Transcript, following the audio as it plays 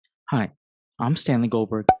Hi, I'm Stanley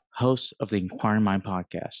Goldberg, host of the Inquiring Mind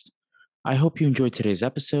podcast. I hope you enjoyed today's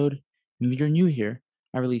episode. And if you're new here,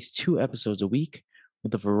 I release 2 episodes a week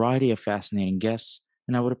with a variety of fascinating guests,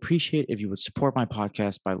 and I would appreciate if you would support my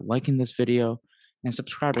podcast by liking this video and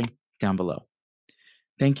subscribing down below.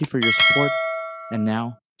 Thank you for your support, and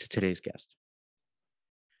now to today's guest.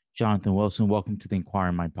 Jonathan Wilson, welcome to the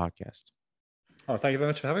Inquiring Mind podcast. Oh, thank you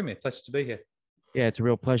very much for having me. Pleasure to be here. Yeah, it's a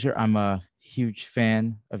real pleasure. I'm a huge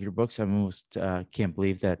fan of your books. I almost can't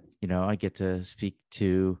believe that I get to speak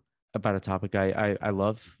to about a topic I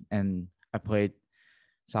love, and I played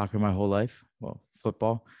soccer my whole life. Well,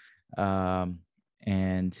 football, and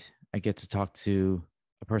I get to talk to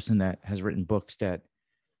a person that has written books that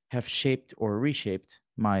have shaped or reshaped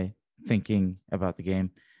my thinking about the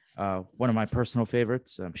game. One of my personal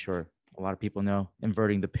favorites, I'm sure a lot of people know,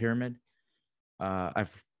 Inverting the Pyramid.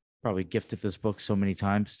 I've probably gifted this book so many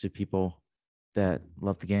times to people that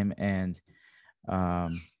love the game, and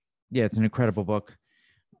yeah, it's an incredible book.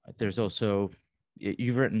 There's also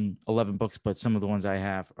you've written 11 books, but some of the ones I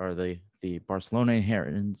have are the Barcelona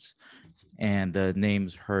Inheritance and the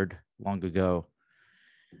Names Heard Long Ago.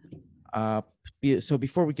 So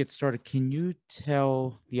before we get started, can you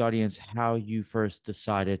tell the audience how you first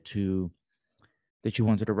decided that you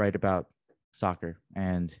wanted to write about soccer?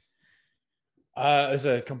 And It was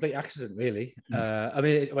a complete accident, really. I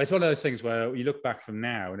mean, it's one of those things where you look back from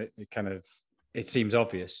now and it seems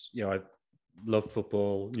obvious. I loved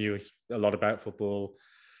football, knew a lot about football.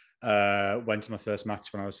 Went to my first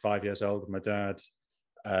match when I was 5 years old with my dad.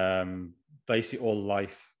 Basically, all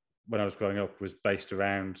life when I was growing up was based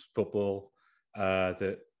around football. At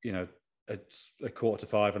a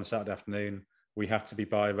 4:45 on a Saturday afternoon, we had to be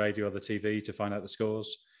by radio or the TV to find out the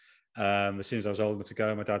scores. As soon as I was old enough to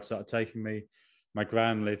go, my dad started taking me. My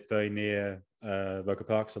gran lived very near Roker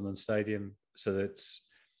Park, Sunderland Stadium, so that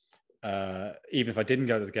even if I didn't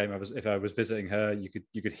go to the game, if I was visiting her, you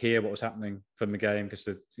could hear what was happening from the game because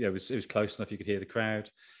it was close enough. You could hear the crowd,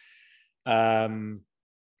 and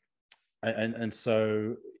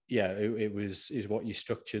so it is what you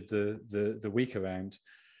structured the week around.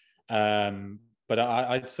 But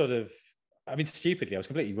I sort of, I mean, stupidly, I was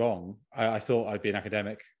completely wrong. I thought I'd be an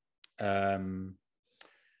academic.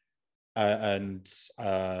 I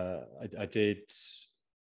did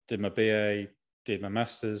my BA, did my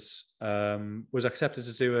master's, was accepted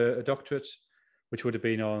to do a doctorate, which would have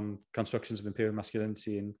been on constructions of imperial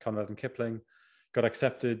masculinity in Conrad and Kipling. Got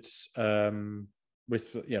accepted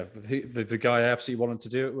with the guy I absolutely wanted to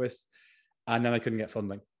do it with, and then I couldn't get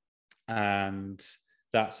funding, and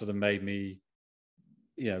that sort of made me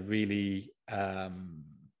really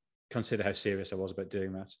consider how serious I was about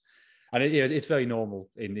doing that. And it's very normal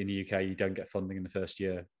in the UK. You don't get funding in the first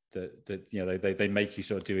year. That they make you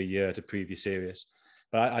sort of do a year to prove you're serious.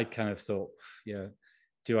 But I kind of thought,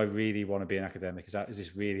 do I really want to be an academic? Is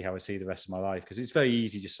this really how I see the rest of my life? Because it's very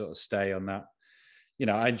easy to sort of stay on that.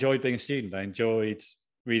 I enjoyed being a student. I enjoyed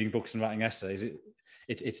reading books and writing essays.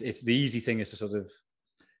 It's the easy thing is to sort of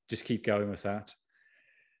just keep going with that.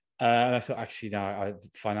 And I thought, actually, no,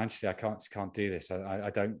 financially, I can't do this. I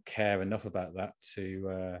don't care enough about that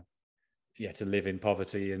to live in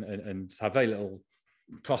poverty and have very little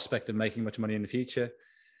prospect of making much money in the future.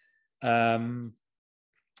 So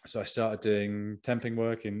I started doing temping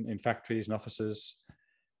work in factories and offices.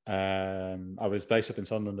 I was based up in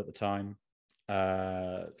Sunderland at the time,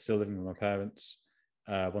 still living with my parents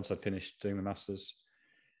once I'd finished doing the masters.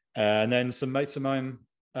 And then some mates of mine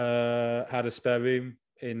had a spare room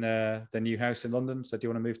in their new house in London, said, do you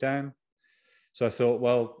want to move down? So I thought,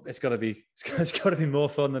 well, it's got to be more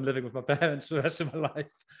fun than living with my parents for the rest of my life.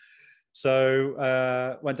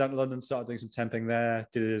 So went down to London, started doing some temping there,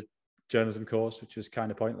 did a journalism course, which was kind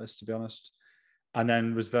of pointless, to be honest. And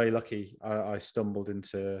then was very lucky. I stumbled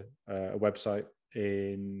into a website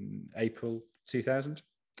in April 2000,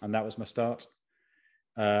 and that was my start.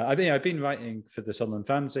 I've been writing for the Sunderland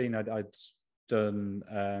fanzine. I'd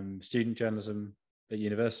done student journalism at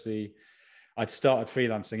university. I'd started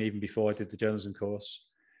freelancing even before I did the journalism course.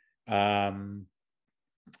 And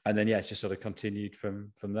then, it's just sort of continued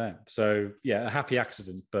from there. So, a happy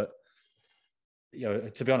accident, but,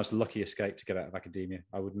 to be honest, lucky escape to get out of academia.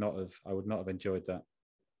 I would not have enjoyed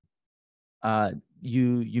that.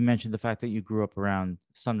 You mentioned the fact that you grew up around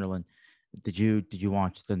Sunderland. Did you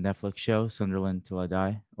watch the Netflix show Sunderland Till I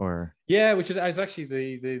Die? Or which is actually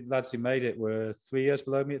the lads who made it were 3 years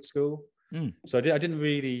below me at school. So I didn't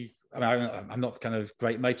really. I mean, I'm not kind of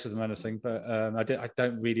great mates with them or anything, but I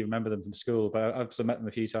don't really remember them from school. But I've met them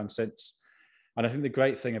a few times since. And I think the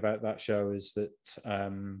great thing about that show is that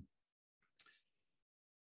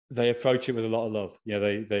they approach it with a lot of love. You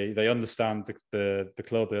know, they understand the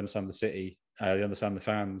club, they understand the city, they understand the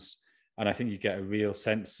fans, and I think you get a real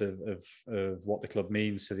sense of what the club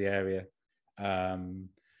means to the area.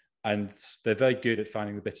 And they're very good at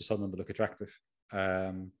finding the bits of Sunderland that look attractive.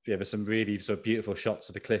 Yeah, there's some really sort of beautiful shots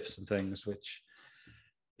of the cliffs and things, which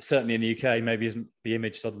certainly in the UK maybe isn't the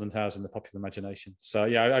image Sunderland has in the popular imagination. So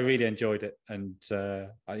yeah, I really enjoyed it, and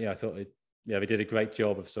I thought they did a great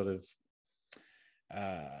job of sort of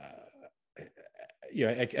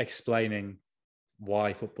explaining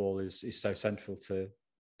why football is so central to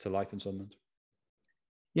life in Sunderland.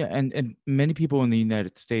 Yeah, and many people in the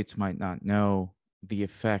United States might not know the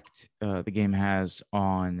effect the game has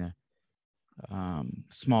on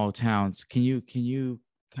small towns. Can you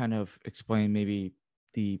kind of explain maybe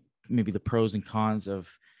the pros and cons of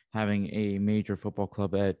having a major football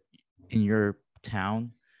club in your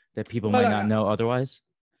town that people might not know otherwise?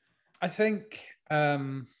 I think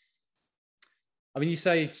you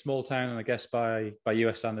say small town, and I guess by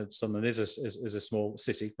US standards, Sunderland is a small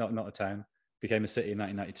city, not a town. Became a city in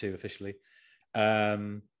 1992 officially,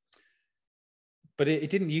 but it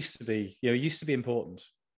didn't used to be. It used to be important.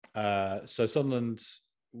 So Sunderland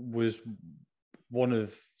was one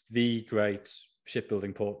of the great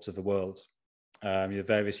shipbuilding ports of the world.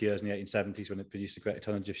 Various years in the 1870s when it produced a greater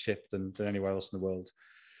tonnage of ship than anywhere else in the world.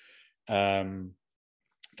 In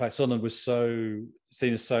fact, Sunderland was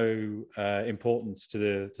seen as so important to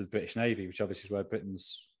the British Navy, which obviously is where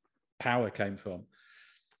Britain's power came from.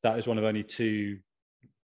 That was one of only two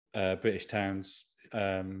British towns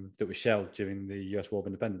that were shelled during the US War of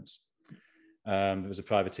Independence. There was a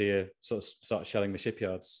privateer sort of started shelling the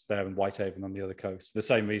shipyards there in Whitehaven on the other coast. For the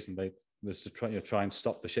same reason, they was to try and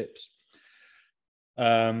stop the ships.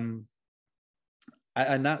 And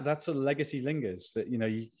that sort of legacy lingers. That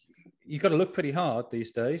you've got to look pretty hard these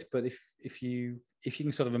days, but if you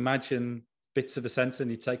can sort of imagine bits of the centre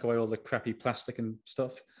and you take away all the crappy plastic and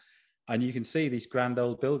stuff, and you can see these grand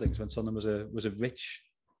old buildings when Sunderland was a rich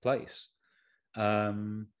place.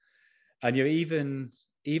 And even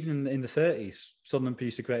in the 30s, Sunderland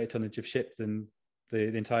produced a greater tonnage of ship than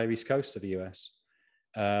the entire east coast of the US.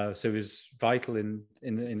 So it was vital in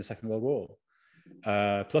the Second World War.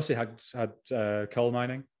 Plus, it had coal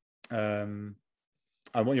mining. And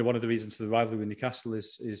one of the reasons for the rivalry with Newcastle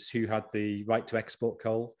is who had the right to export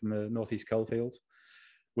coal from the northeast coalfield,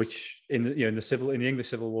 which in the English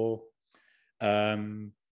Civil War,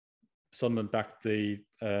 Sunderland backed the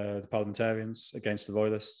parliamentarians against the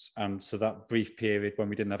royalists, and so that brief period when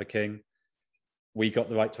we didn't have a king, we got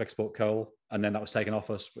the right to export coal, and then that was taken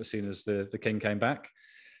off us as soon as the king came back.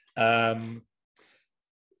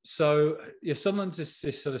 So Sunderland's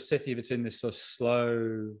this sort of city that's in this sort of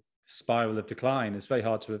slow spiral of decline. It's very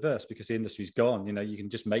hard to reverse because the industry's gone. You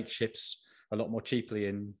can just make ships a lot more cheaply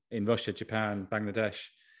in Russia, Japan, Bangladesh.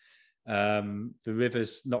 The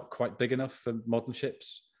river's not quite big enough for modern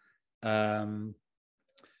ships. And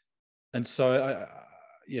so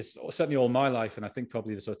yes, certainly all my life, and I think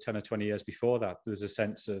probably the sort of 10 or 20 years before that, there was a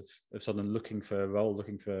sense of Sunderland looking for a role,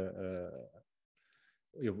 looking for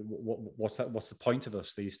what's the point of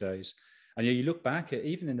us these days? And you look back at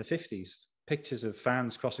even in the 50s, pictures of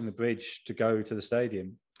fans crossing the bridge to go to the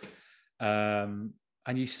stadium, and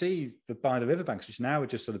you see by the riverbanks, which now are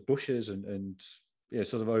just sort of bushes and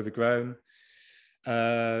sort of overgrown.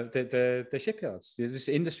 The shipyards, there's this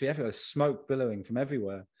industry everywhere, smoke billowing from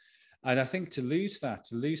everywhere, and I think to lose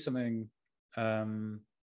something,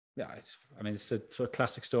 it's a sort of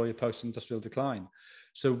classic story of post-industrial decline.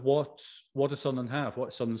 So what does Sunderland have?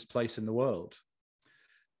 What's Sunderland's place in the world?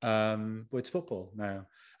 Well, it's football now,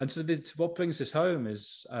 and so what brings this home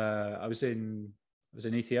is I was in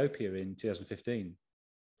Ethiopia in 2015.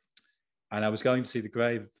 And I was going to see the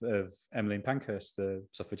grave of Emmeline Pankhurst, the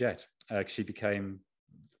suffragette. She became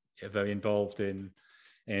very involved in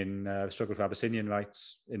the struggle for Abyssinian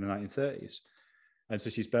rights in the 1930s. And so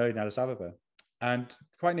she's buried in Addis Ababa. And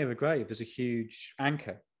quite near the grave, there's a huge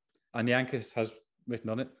anchor. And the anchor has written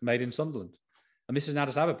on it, "Made in Sunderland." And this is in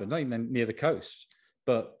Addis Ababa, not even near the coast.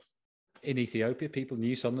 But in Ethiopia, people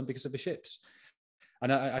knew Sunderland because of the ships.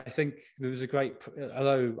 And I think there was a great,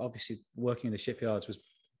 although obviously working in the shipyards was,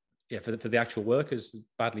 for the actual workers,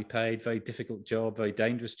 badly paid, very difficult job, very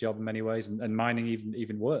dangerous job in many ways, and mining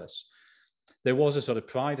even worse. There was a sort of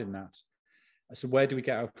pride in that. So where do we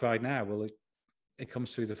get our pride now? Well, it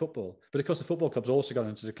comes through the football. But of course, the football club's also gone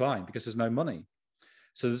into decline because there's no money.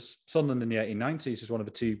 So Sunderland in the 1890s was one of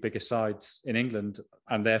the two biggest sides in England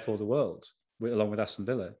and therefore the world, along with Aston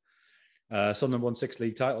Villa. Sunderland won 6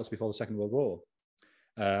 league titles before the Second World War,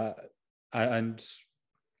 and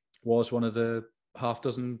was one of the half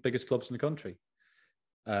dozen biggest clubs in the country.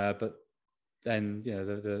 But then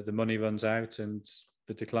the money runs out and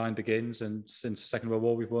the decline begins. And since the Second World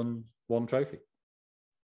War, we've won one trophy.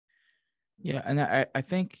 Yeah, and I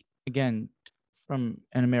think again, from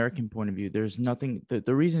an American point of view, there's nothing.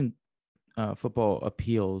 The reason football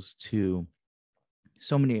appeals to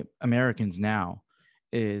so many Americans now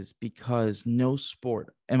is because no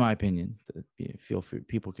sport, in my opinion, feel free,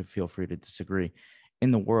 people can feel free to disagree,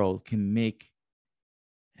 in the world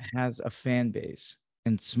has a fan base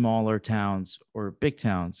in smaller towns or big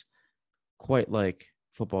towns quite like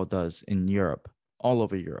football does in Europe, all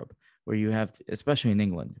over Europe, where you have, especially in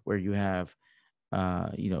England, where you have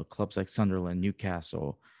clubs like Sunderland,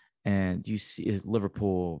 Newcastle, and you see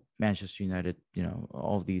Liverpool, Manchester United,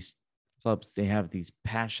 all of these clubs, they have these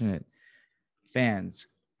passionate fans.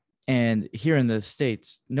 And here in the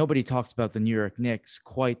States, nobody talks about the New York Knicks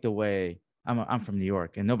quite the way I'm from New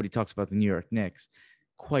York, and nobody talks about the New York Knicks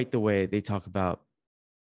quite the way they talk about.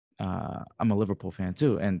 I'm a Liverpool fan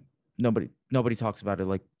too, and nobody talks about it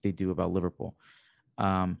like they do about Liverpool.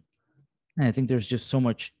 And I think there's just so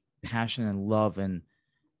much passion and love and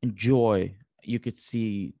joy you could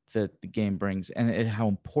see that the game brings, and how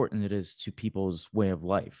important it is to people's way of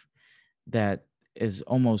life, that is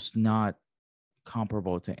almost not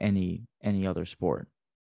comparable to any other sport.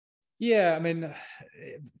 Yeah, I mean,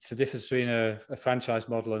 it's the difference between a franchise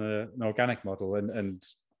model and an organic model, and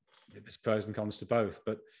there's pros and cons to both.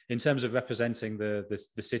 But in terms of representing the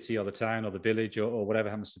city or the town or the village or whatever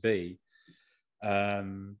it happens to be,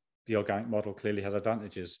 the organic model clearly has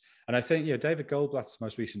advantages. And I think David Goldblatt's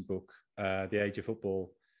most recent book, The Age of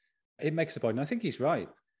Football, it makes a point, and I think he's right.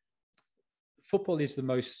 Football is the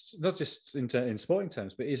most, not just in sporting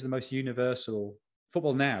terms, but is the most universal.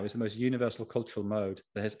 Football now is the most universal cultural mode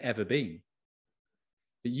there has ever been.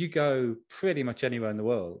 That you go pretty much anywhere in the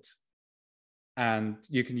world, and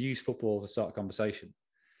you can use football to start a conversation.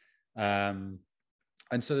 And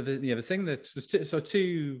so the thing that was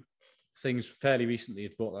two things fairly recently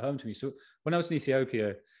had brought that home to me. So when I was in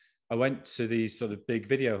Ethiopia, I went to these sort of big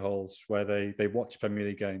video halls where they watch Premier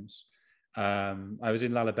League games. I was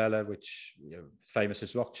in Lalibela, which is famous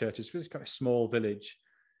as rock church. It's really quite a small village.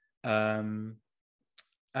 So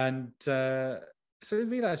I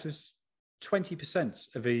realized it was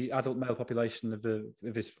 20% of the adult male population of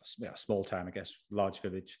this small town, I guess, large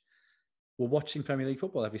village, were watching Premier League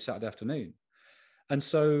football every Saturday afternoon. And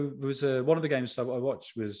so there was one of the games I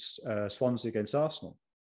watched was Swansea against Arsenal.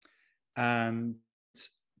 And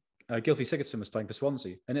Gylfi Sigurdsson was playing for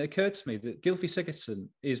Swansea. And it occurred to me that Gylfi Sigurdsson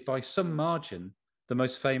is by some margin the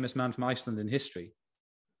most famous man from Iceland in history.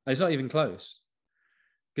 And it's not even close.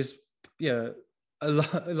 Because, a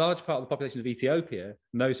large part of the population of Ethiopia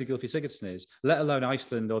knows who Gylfi Sigurdsson is, let alone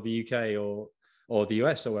Iceland or the UK or the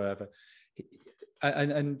US or wherever.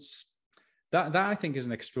 And that I think is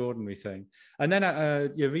an extraordinary thing. And then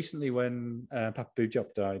recently when Papa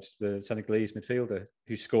Diop died, the Senegalese midfielder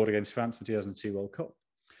who scored against France in 2002 World Cup,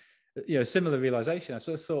 similar realization. I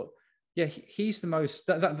sort of thought, he's the most,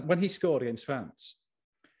 that when he scored against France,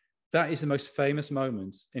 that is the most famous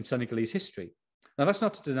moment in Senegalese history. Now, that's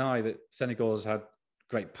not to deny that Senegal has had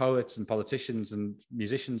great poets and politicians and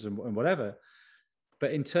musicians and whatever,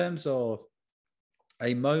 but in terms of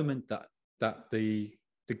a moment that the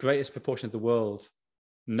greatest proportion of the world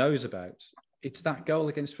knows about, it's that goal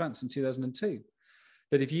against France in 2002.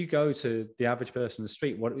 That if you go to the average person in the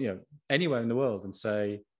street, anywhere in the world, and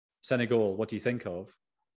say, Senegal, what do you think of?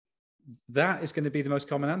 That is going to be the most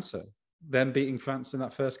common answer. Them beating France in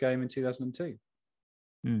that first game in 2002.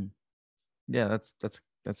 Yeah,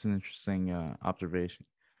 that's an interesting observation.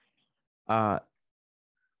 Do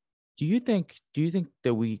you think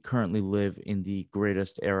that we currently live in the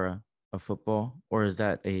greatest era of football, or is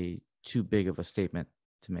that too big of a statement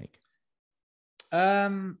to make?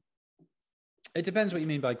 It depends what you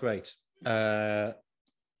mean by great.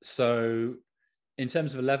 So in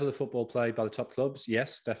terms of the level of football played by the top clubs,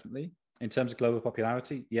 yes, definitely. In terms of global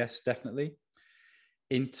popularity, yes, definitely.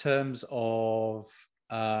 In terms of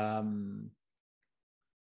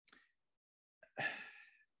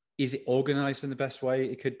is it organized in the best way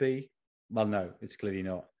it could be? Well, no, it's clearly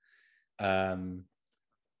not. The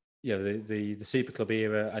super club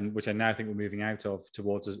era, and which I now think we're moving out of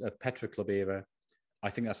towards a Petra club era,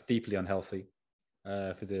 I think that's deeply unhealthy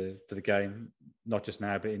for the game, not just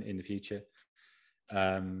now but in the future.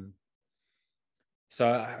 So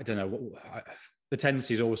I don't know. The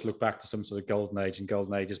tendency is always to look back to some sort of golden age, and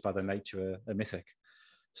golden ages by their nature are mythic.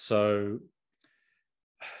 So,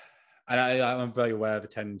 and I'm very aware of the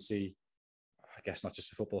tendency, I guess not just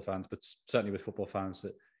for football fans, but certainly with football fans,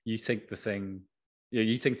 that you think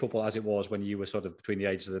you think football as it was when you were sort of between the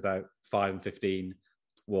ages of about 5 and 15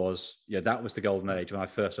 that was the golden age when I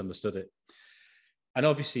first understood it. And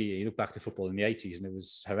obviously, you look back to football in the 80s, and it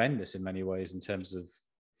was horrendous in many ways in terms of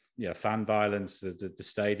fan violence, the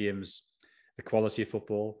stadiums, the quality of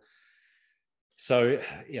football. So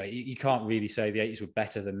you can't really say the 80s were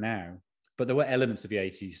better than now, but there were elements of the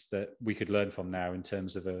 80s that we could learn from now in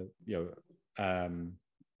terms of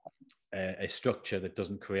a structure that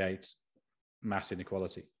doesn't create mass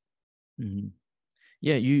inequality. Mm-hmm.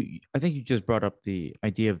 Yeah, I think you just brought up the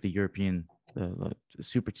idea of the European the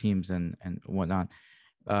super teams and whatnot.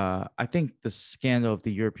 I think the scandal of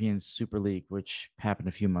the European Super League, which happened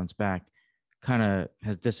a few months back, kind of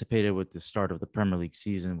has dissipated with the start of the Premier League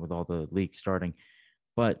season, with all the leagues starting.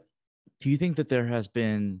 But do you think that there has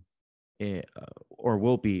been or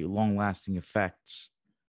will be long-lasting effects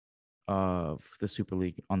of the Super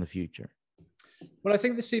League on the future? Well, I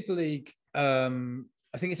think the Super League, I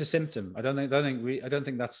think it's a symptom. I don't think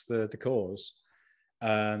that's the cause.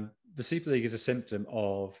 The Super League is a symptom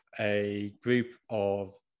of a group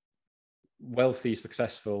of wealthy,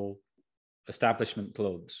 successful establishment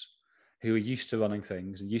clubs who are used to running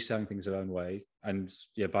things and used to having things their own way. And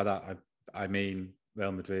by that I mean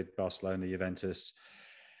Real Madrid, Barcelona, Juventus,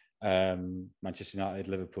 Manchester United,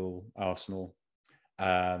 Liverpool, Arsenal,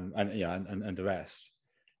 and the rest,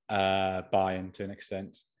 Bayern to an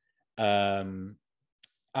extent, and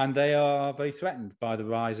they are very threatened by the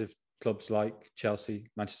rise of clubs like Chelsea,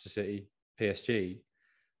 Manchester City, PSG,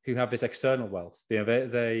 who have this external wealth. They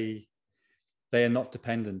are not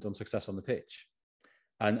dependent on success on the pitch,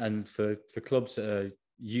 and for clubs that are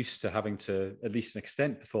used to having to, at least to an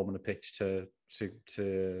extent, perform on the pitch to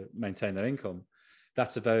maintain their income,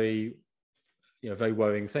 that's a very very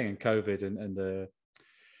worrying thing. And COVID and the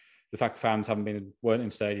fact fans weren't in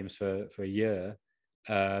stadiums for a year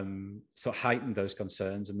sort of heightened those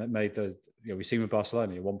concerns and made we've seen with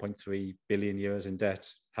Barcelona, 1.3 billion euros in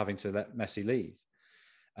debt, having to let Messi leave.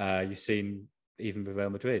 You've seen even with Real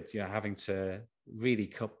Madrid, having to really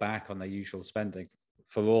cut back on their usual spending,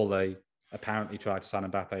 for all they apparently tried to sign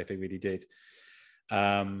Mbappe, if they really did.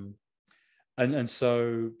 And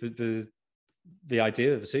so the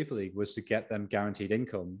idea of the Super League was to get them guaranteed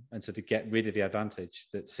income, and so to get rid of the advantage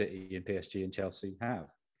that City and PSG and Chelsea have.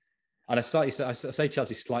 And I say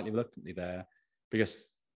Chelsea slightly reluctantly there, because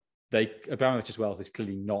Abramovich's wealth is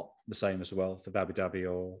clearly not the same as the wealth of Abu Dhabi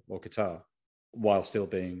or Qatar, while still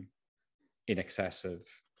being in excess of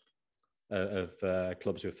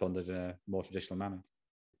clubs who are funded in a more traditional manner.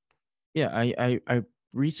 Yeah, I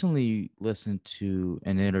recently listened to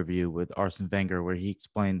an interview with Arsene Wenger where he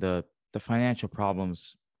explained the financial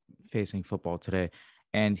problems facing football today,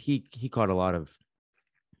 and he caught a lot of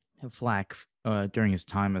flack during his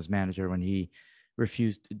time as manager when he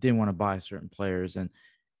didn't want to buy certain players, and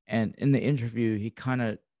in the interview he kind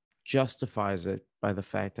of justifies it by the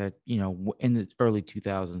fact that in the early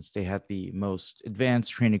 2000s they had the most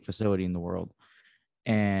advanced training facility in the world,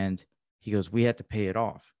 and he goes, we had to pay it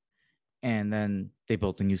off, and then they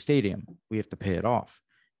built a new stadium, we have to pay it off.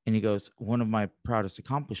 And he goes, one of my proudest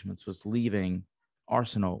accomplishments was leaving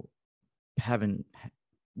Arsenal having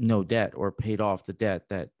no debt, or paid off the debt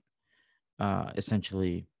that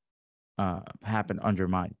essentially happened under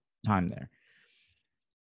my time there.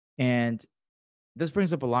 And this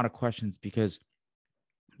brings up a lot of questions, because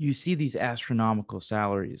you see these astronomical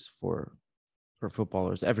salaries for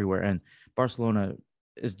footballers everywhere. And Barcelona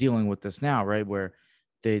is dealing with this now, right? Where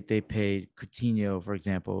they paid Coutinho, for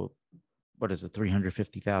example, what is it,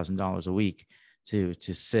 $350,000 a week to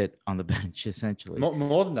sit on the bench, essentially.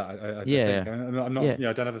 More than that, I yeah. think. I'm not,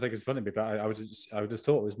 I don't have the figures in front of me, but I would have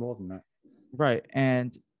thought it was more than that. Right.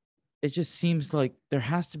 And it just seems like there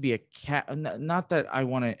has to be a cap. Not that I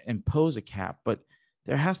want to impose a cap, but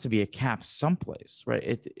there has to be a cap someplace, right?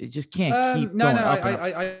 It just can't keep going up.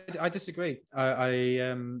 I disagree.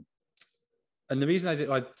 And the reason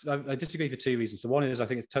I disagree for two reasons. So one is I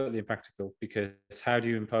think it's totally impractical, because how do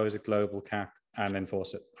you impose a global cap and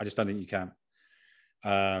enforce it? I just don't think you can.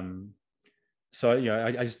 So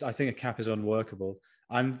I think a cap is unworkable.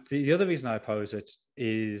 And the other reason I oppose it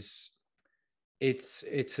is it's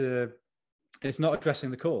not addressing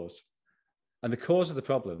the cause. And the cause of the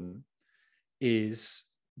problem is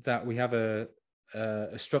that we have a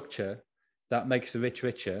structure that makes the rich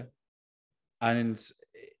richer, and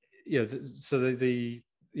so the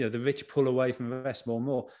rich pull away from the rest more and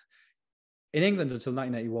more. In England until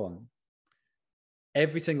 1981,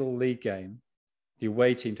 every single league game, the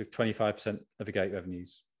away team took 25% of the gate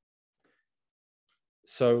revenues.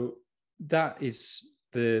 So that is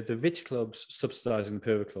the rich clubs subsidising the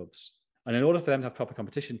poorer clubs, And in order for them to have proper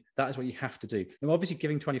competition, that is what you have to do. And obviously,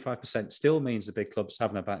 giving 25% still means the big clubs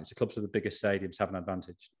have an advantage. The clubs with the biggest stadiums have an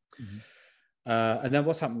advantage. Mm-hmm. And then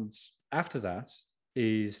what's happened after that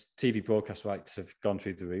is TV broadcast rights have gone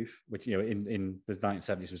through the roof, which, in the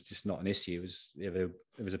 1970s was just not an issue. It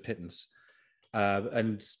was a pittance.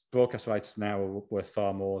 And broadcast rights now are worth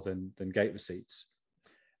far more than gate receipts.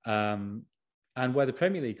 And where the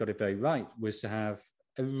Premier League got it very right was to have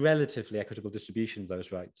a relatively equitable distribution of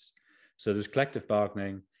those rights. So there's collective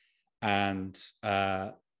bargaining, and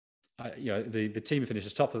the team who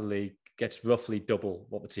finishes top of the league gets roughly double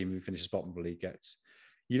what the team who finishes bottom of the league gets.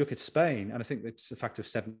 You look at Spain, and I think it's a factor of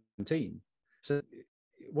 17. So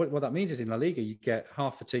what that means is in La Liga, you get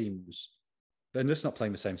half the teams, they're just not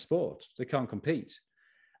playing the same sport. They can't compete.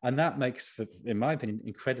 And that makes, in my opinion,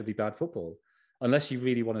 incredibly bad football, unless you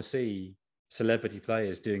really want to see celebrity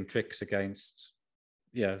players doing tricks against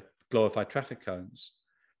glorified traffic cones.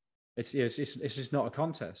 It's just not a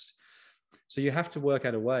contest. So you have to work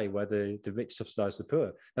out a way where the rich subsidize the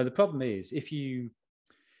poor. Now, the problem is, if even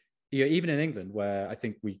in England, where I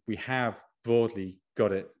think we have broadly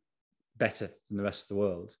got it better than the rest of the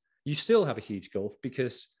world, you still have a huge gulf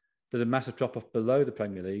because there's a massive drop off below the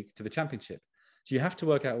Premier League to the Championship. So you have to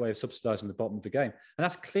work out a way of subsidizing the bottom of the game. And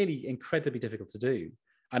that's clearly incredibly difficult to do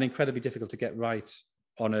and incredibly difficult to get right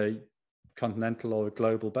on a continental or a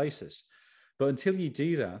global basis. But until you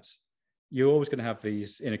do that, you're always going to have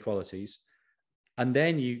these inequalities. And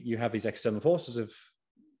then you have these external forces of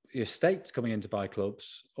states coming in to buy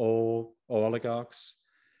clubs or oligarchs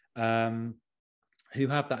who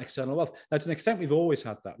have that external wealth. Now, to an extent, we've always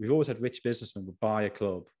had that. We've always had rich businessmen who buy a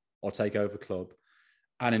club or take over a club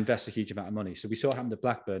and invest a huge amount of money. So we saw it happen to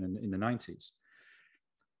Blackburn in the 90s.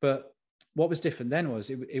 But what was different then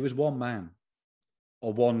was it was one man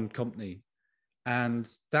or one company. And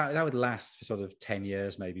that would last for sort of 10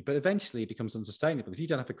 years maybe, but eventually it becomes unsustainable. If you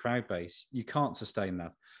don't have a crowd base, you can't sustain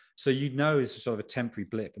that. So this is sort of a temporary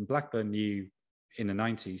blip. And Blackburn knew in the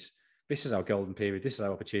 90s, this is our golden period, this is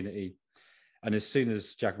our opportunity. And as soon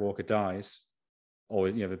as Jack Walker dies,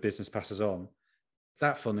 or the business passes on,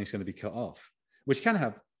 that funding is going to be cut off, which can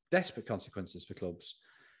have desperate consequences for clubs.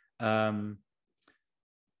 But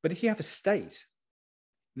if you have a state,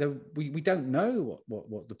 we don't know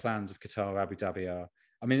what the plans of Qatar or Abu Dhabi are.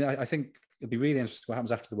 I mean, I think it'll be really interesting what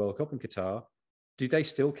happens after the World Cup in Qatar. Do they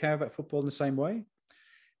still care about football in the same way?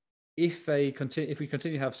 If we continue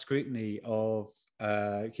to have scrutiny of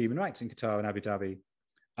human rights in Qatar and Abu Dhabi,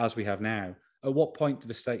 as we have now, at what point do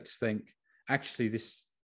the states think, actually,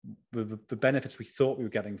 the benefits we thought we were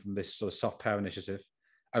getting from this sort of soft power initiative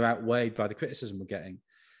are outweighed by the criticism we're getting?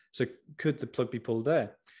 So could the plug be pulled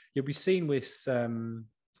there? You'll be seen with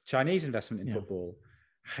Chinese investment in football,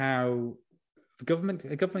 how a government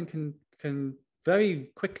can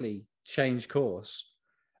very quickly change course,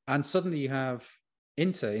 and suddenly you have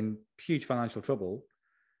Inter in huge financial trouble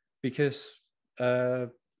because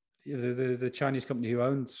the Chinese company who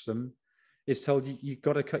owns them is told you've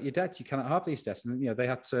got to cut your debts. You cannot have these debts, and they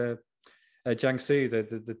had to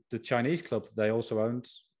Jiangsu, the Chinese club that they also owned,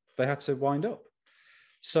 they had to wind up.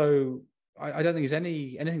 So I don't think there's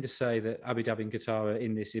anything to say that Abu Dhabi and Qatar are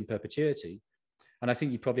in this in perpetuity. And I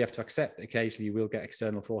think you probably have to accept that occasionally you will get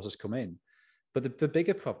external forces come in. But the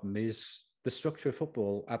bigger problem is the structure of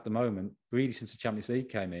football at the moment, really since the Champions League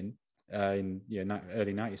came in early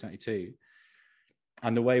 90s, 92.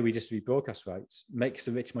 And the way we distribute broadcast rights makes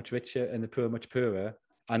the rich much richer and the poor much poorer.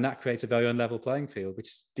 And that creates a very unlevel playing field, which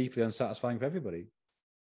is deeply unsatisfying for everybody.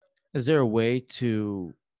 Is there a way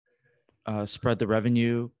to spread the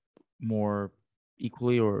revenue more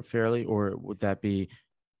equally or fairly, or would that be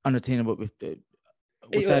unattainable?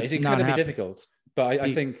 It's incredibly difficult, but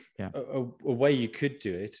I think a way you could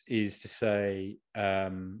do it is to say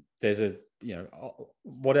there's a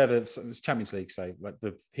whatever Champions League say, like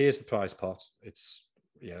here's the prize pot, it's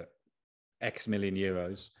X million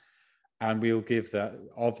euros, and we'll give that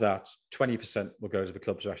 20% will go to the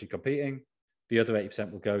clubs who are actually competing, the other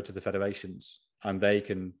 80% will go to the federations, and they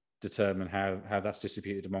can determine how that's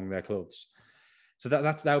distributed among their clubs. So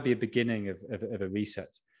that would be a beginning of a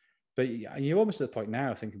reset. But you're almost at the point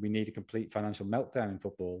now thinking we need a complete financial meltdown in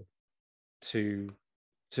football to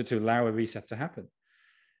allow a reset to happen.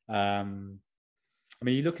 I mean,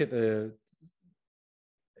 you look at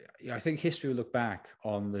I think history will look back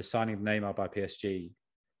on the signing of Neymar by PSG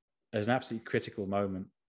as an absolutely critical moment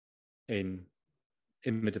in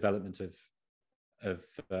the development of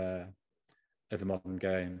the modern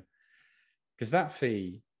game. Because that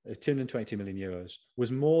fee of 222 million euros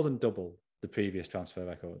was more than double the previous transfer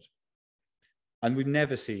record. And we've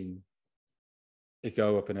never seen it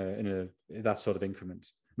go up in that sort of increment.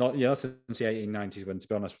 not since the 1890s, when, to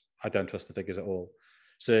be honest, I don't trust the figures at all.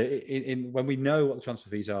 So when we know what the transfer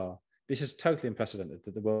fees are, this is totally unprecedented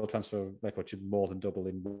that the world transfer record should more than double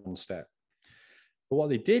in one step. But what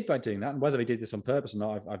they did by doing that, and whether they did this on purpose or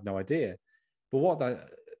not, I've no idea. But what that,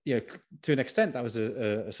 to an extent, that was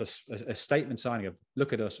a statement signing of,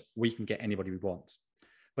 look at us, we can get anybody we want.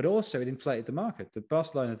 But also it inflated the market. The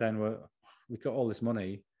Barcelona then we've got all this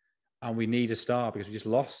money and we need a star because we just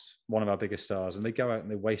lost one of our biggest stars, and they go out and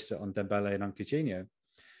they waste it on Dembele and on Coutinho.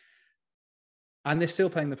 And they're still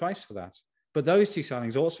paying the price for that. But those two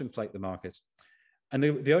signings also inflate the market. And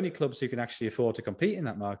the only clubs who can actually afford to compete in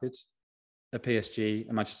that market are PSG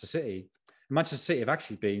and Manchester City. And Manchester City have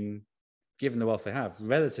actually been, given the wealth they have,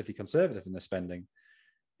 relatively conservative in their spending.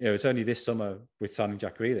 It's only this summer with signing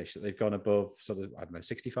Jack Grealish that they've gone above sort of, I don't know,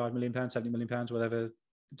 65 million pounds, 70 million pounds, whatever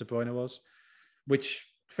De Bruyne was, which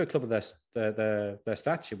for a club of their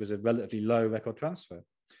stature was a relatively low record transfer.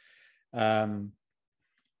 And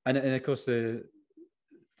of course, the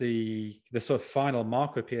sort of final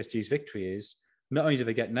marker of PSG's victory is not only do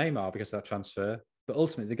they get Neymar because of that transfer, but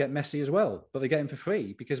ultimately they get Messi as well. But they get him for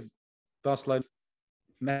free because Barcelona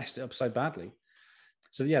messed it up so badly.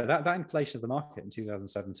 So yeah, that inflation of the market in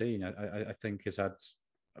 2017, I think has had,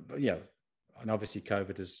 and obviously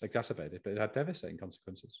COVID has exacerbated, but it had devastating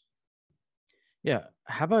consequences. Yeah.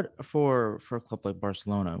 How about for a club like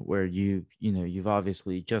Barcelona, where you've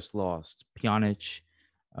obviously just lost Pjanic.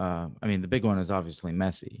 I mean, the big one is obviously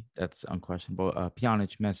Messi. That's unquestionable.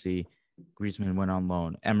 Pjanic, Messi, Griezmann went on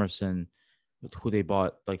loan. Emerson, who they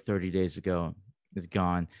bought like 30 days ago, is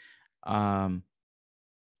gone.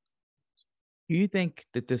 Do you think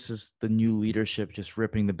that this is the new leadership just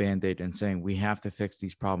ripping the Band-Aid and saying we have to fix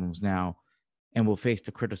these problems now and we'll face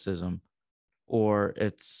the criticism, or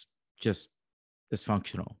it's just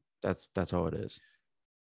dysfunctional? That's all it is.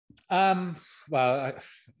 Well,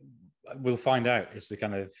 we'll find out. Is the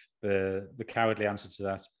kind of the cowardly answer to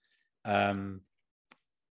that.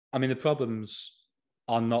 I mean, the problems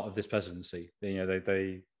are not of this presidency.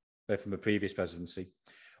 They're from a previous presidency,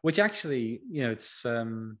 which actually,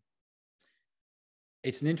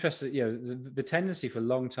 it's an interesting, the tendency for a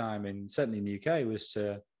long time, certainly in the UK, was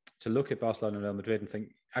to look at Barcelona and Real Madrid and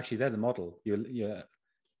think, actually, they're the model. You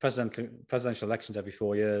presidential elections every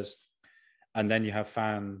 4 years, and then you have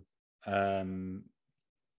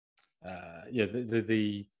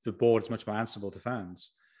the board is much more answerable to fans.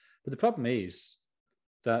 But the problem is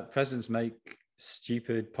that presidents make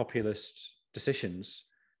stupid populist decisions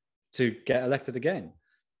to get elected again,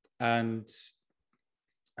 and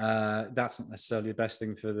that's not necessarily the best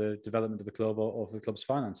thing for the development of the club or for the club's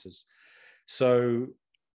finances. So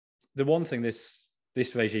the one thing this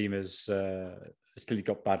regime has clearly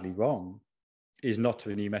got badly wrong is not to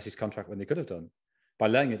renew Messi's contract when they could have done. By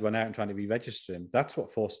letting it run out and trying to re-register him, that's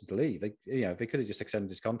what forced him to leave. They could have just extended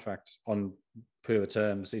his contract on poorer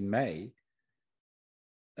terms in May,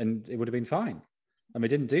 and it would have been fine. And they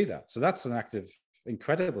didn't do that. So that's an act of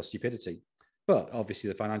incredible stupidity. But obviously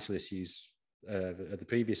the financial issues of the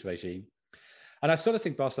previous regime. And I sort of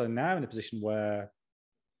think Barcelona now in a position where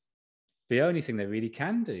the only thing they really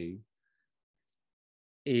can do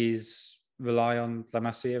is rely on La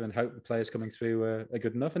Masia and hope the players coming through are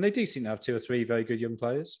good enough. And they do seem to have 2 or 3 very good young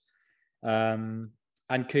players. And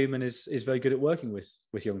Koeman is very good at working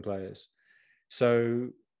with young players. So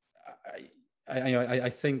I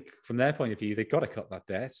think from their point of view, they've got to cut that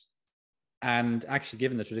debt. And actually,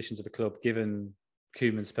 given the traditions of the club, given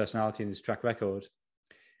Koeman's personality and his track record,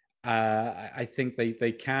 I think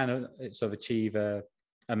they can sort of achieve a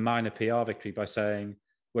minor PR victory by saying,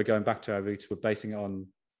 we're going back to our roots, we're basing it on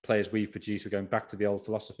players we've produced, we're going back to the old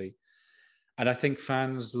philosophy. And I think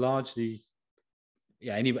fans largely,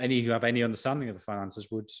 any who have any understanding of the finances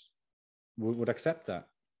would accept that.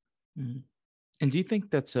 Mm-hmm. And do you think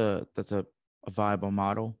that's a viable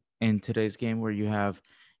model in today's game, where you have,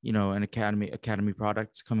 an academy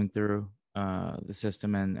products coming through the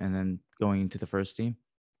system and then going into the first team?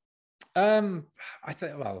 I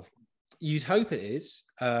think, well, you'd hope it is.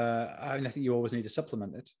 I think you always need to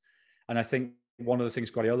supplement it. And I think one of the things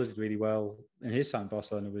Guardiola did really well in his time in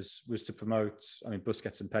Barcelona was to promote,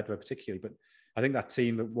 Busquets and Pedro particularly, but I think that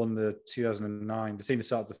team that won the 2009, the team that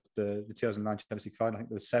started the 2009 Champions League final, I think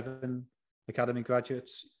there were 7 academy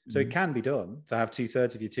graduates. So it can be done to have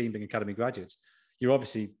 2/3 of your team being academy graduates.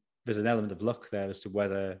 There's an element of luck there as to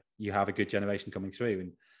whether you have a good generation coming through.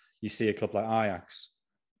 And you see a club like Ajax,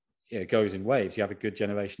 it goes in waves. You have a good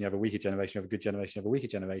generation, you have a weaker generation, you have a good generation, you have a weaker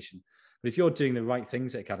generation. But if you're doing the right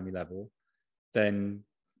things at academy level, then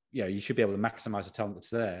you should be able to maximize the talent that's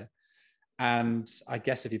there. And I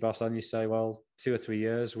guess if you're Barcelona, you say, well, 2 or 3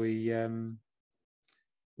 years, we're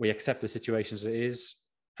we accept the situation as it is,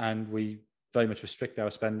 and we very much restrict our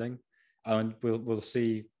spending. And we'll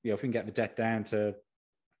see, if we can get the debt down to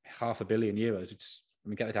 €500 million,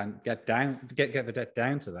 get the debt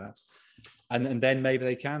down to that, and then maybe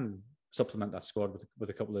they can supplement that squad with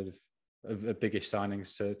a couple of biggish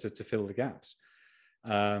signings to fill the gaps.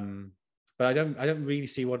 But I don't really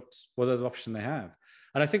see what other option they have.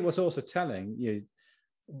 And I think what's also telling,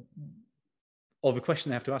 or the question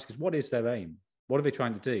they have to ask is, what is their aim? What are they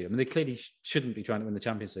trying to do? I mean, they clearly shouldn't be trying to win the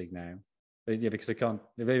Champions League now, because they can't.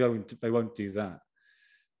 They won't do that.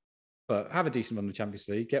 But have a decent run in the Champions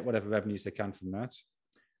League, get whatever revenues they can from that,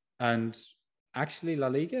 and actually La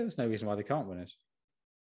Liga, there's no reason why they can't win it.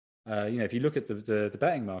 If you look at the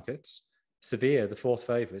betting markets, Sevilla, the fourth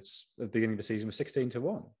favourites at the beginning of the season, were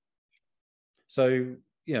 16-1. So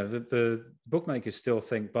the bookmakers still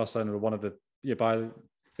think Barcelona are one of the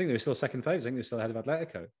I think they were still second favourites. I think they were still ahead of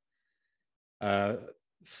Atletico.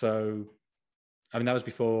 So I mean, that was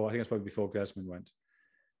before. I think that's probably before Griezmann went.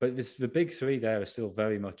 But the big three there are still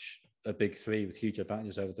very much a big three with huge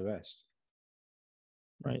advantages over the rest.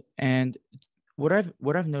 Right. And what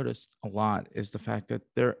I've noticed a lot is the fact that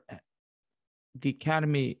the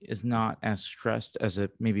academy is not as stressed as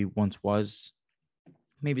it maybe once was.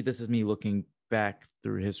 Maybe this is me looking back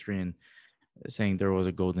through history and saying there was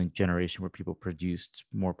a golden generation where people produced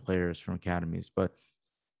more players from academies. But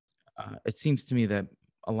it seems to me that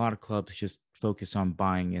a lot of clubs just focus on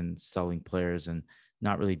buying and selling players and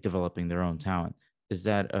not really developing their own talent. Is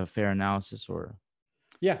that a fair analysis? Or?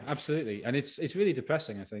 Yeah, absolutely. And it's really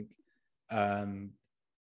depressing, I think,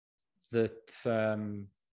 that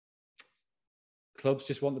clubs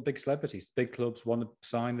just want the big celebrities. Big clubs want to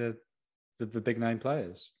sign the big name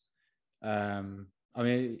players. I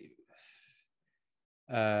mean,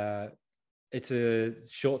 it's a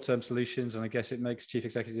short-term solutions, and I guess it makes chief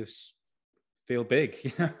executives feel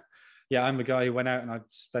big. Yeah, I'm the guy who went out and I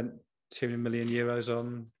spent €200 million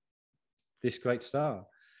on this great star.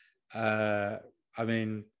 I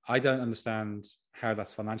mean, I don't understand how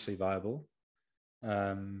that's financially viable.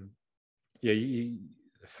 The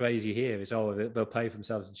phrase you hear is, "Oh, they'll pay for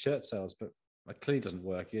themselves in shirt sales," but that clearly doesn't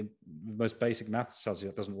work. The most basic math tells you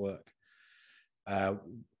that doesn't work.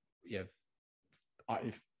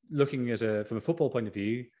 Looking from a football point of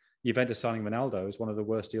view, Juventus signing Ronaldo is one of the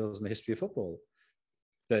worst deals in the history of football.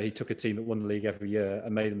 That he took a team that won the league every year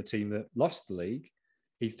and made them a team that lost the league.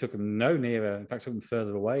 He took them no nearer, in fact, took them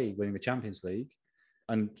further away, winning the Champions League.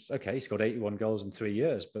 And okay, he scored 81 goals in 3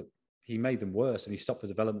 years, but he made them worse, and he stopped the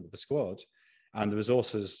development of the squad. And the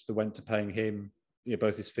resources that went to paying him,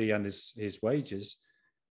 both his fee and his wages,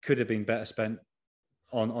 could have been better spent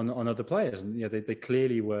on other players. And they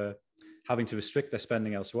clearly were having to restrict their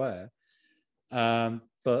spending elsewhere.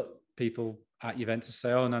 But people at Juventus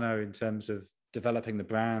say, "Oh, no, in terms of developing the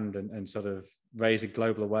brand and sort of raising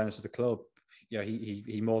global awareness of the club,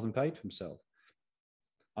 he more than paid for himself."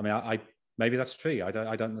 I mean, maybe that's true. I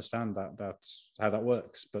don't understand that's how that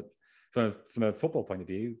works. But from a football point of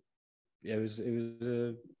view, it was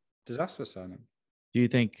a disastrous signing. Do you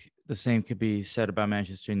think the same could be said about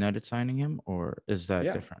Manchester United signing him, or is that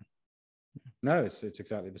different? No, it's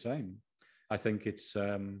exactly the same. I think it's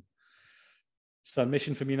some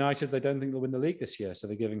mission from United. They don't think they'll win the league this year, so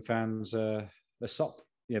they're giving fans a sop.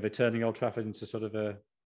 They're turning Old Trafford into sort of a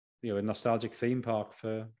nostalgic theme park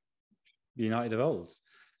for United of old.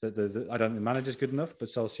 I don't think the manager's good enough, but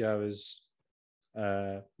Solskjaer is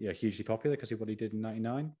hugely popular because of what he did in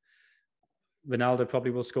 '99. Ronaldo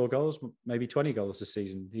probably will score goals, maybe 20 goals this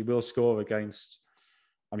season. He will score against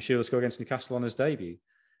Newcastle on his debut.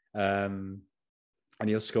 And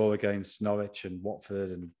he'll score against Norwich and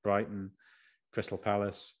Watford and Brighton, Crystal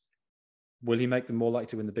Palace. Will he make them more likely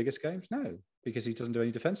to win the biggest games? No, because he doesn't do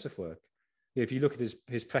any defensive work. If you look at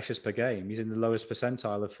his pressures per game, he's in the lowest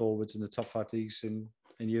percentile of forwards in the top 5 leagues in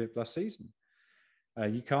Europe last season.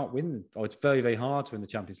 You can't win, or it's very, very hard to win the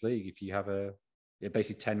Champions League if you have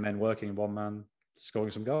basically 10 men working and one man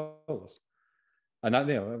scoring some goals. And that,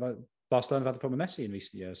 Barcelona have had the problem with Messi in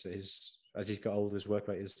recent years. As he's got older, his work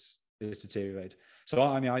rate is deteriorated. So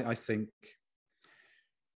I think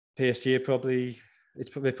PSG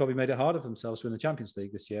they've probably made it harder for themselves to win the Champions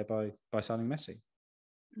League this year by signing Messi.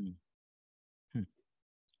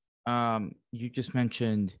 You just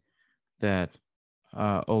mentioned that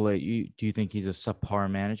Ole. Do you think he's a subpar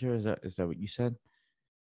manager? Is that what you said?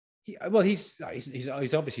 Well, he's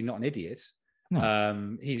obviously not an idiot.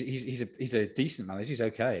 No. He's a decent manager. He's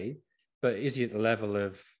okay, but is he at the level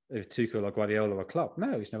of Tuchel or Guardiola or Klopp?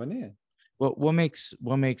 No, he's nowhere near. Well, what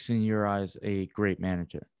makes in your eyes a great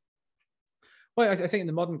manager? Well, I think in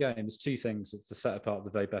the modern game, there's two things that set apart the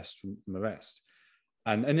very best from the rest.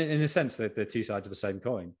 And in a sense, they're two sides of the same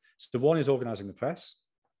coin. So one is organising the press,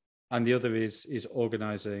 and the other is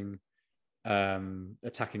organising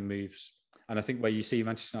attacking moves. And I think where you see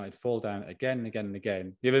Manchester United fall down again and again and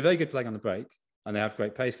again, they have a very good playing on the break, and they have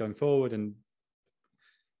great pace going forward, and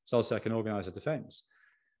Solskjaer can organise a defence.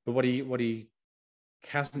 But what he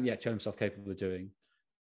hasn't yet shown himself capable of doing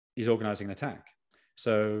is organising an attack.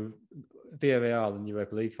 So Villarreal in the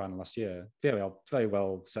Europa League final last year, Villarreal, very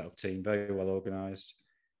well set up team, very well organised.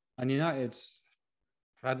 And United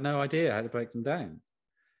had no idea how to break them down.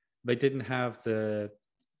 They didn't have the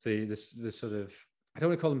sort of, I don't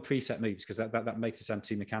want to call them preset moves because that makes it sound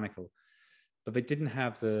too mechanical, but they didn't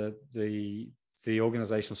have the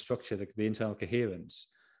organizational structure, the internal coherence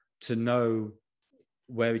to know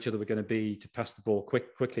where each other were going to be to pass the ball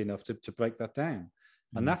quickly enough to break that down.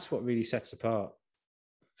 And that's what really sets apart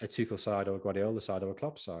a Tuchel side or a Guardiola side or a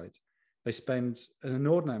Klopp side. They spend an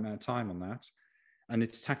inordinate amount of time on that, and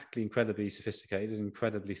it's tactically incredibly sophisticated,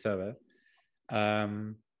 incredibly thorough.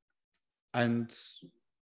 And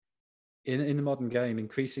in the modern game,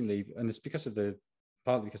 increasingly, and it's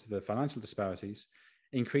partly because of the financial disparities,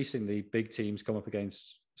 increasingly big teams come up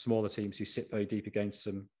against smaller teams who sit very deep against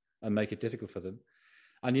them and make it difficult for them.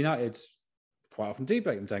 And United quite often do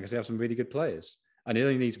break them down because they have some really good players. And it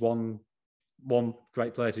only needs one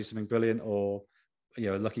great player to do something brilliant, or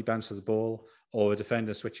a lucky bounce of the ball, or a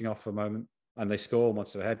defender switching off for a moment, and they score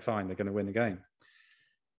once they're ahead. Fine, they're going to win the game.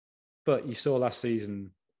 But you saw last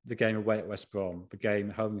season the game away at West Brom, the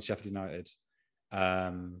game at home with Sheffield United.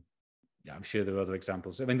 I'm sure there are other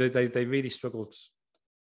examples. I mean, they really struggled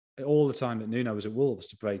all the time that Nuno was at Wolves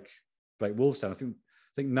to break Wolves down. I think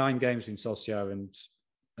 9 games between Solskjaer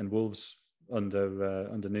and Wolves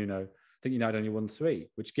under Nuno. I think United only won 3,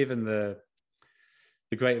 which, given the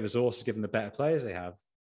greater resources, given the better players they have,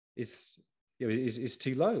 is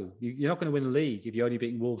too low. You're not going to win the league if you're only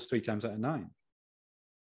beating Wolves 3 times out of 9.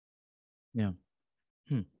 Yeah.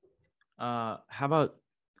 How about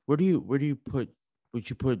would you put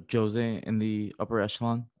Jose in the upper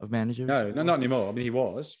echelon of managers? No, not anymore. I mean, he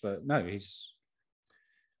was, but no, he's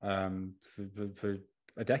for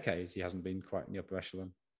a decade he hasn't been quite in the upper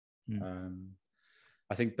echelon.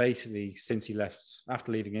 I think basically since he left,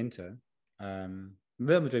 after leaving Inter,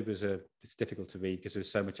 Real Madrid it's difficult to read because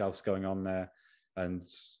there's so much else going on there, and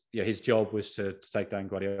his job was to take down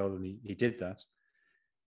Guardiola, and he did that.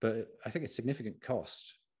 But I think it's significant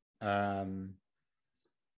cost. And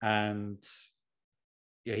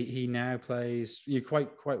he now plays, quite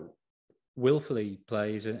willfully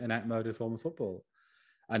plays an outmoded form of football.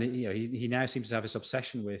 And he now seems to have this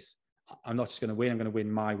obsession with, I'm not just going to win, I'm going to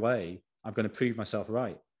win my way. I'm going to prove myself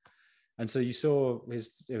right. And so you saw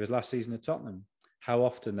his last season at Tottenham, how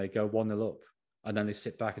often they go 1-0 up and then they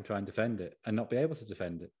sit back and try and defend it and not be able to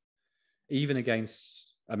defend it. Even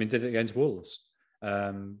did it against Wolves,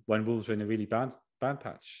 when Wolves were in a really bad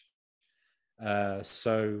patch.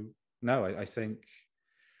 So no, I think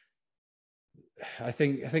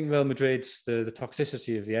Real Madrid, the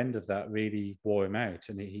toxicity of the end of that really wore him out,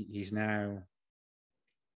 and he's now,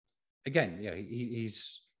 again,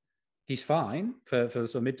 he's fine for a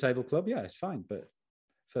sort of mid-table club. Yeah, it's fine, but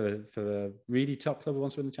for a really top club who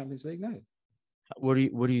wants to win the Champions League, no. What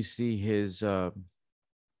do you see his how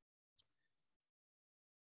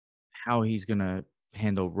he's gonna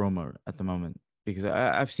handle Roma at the moment? Because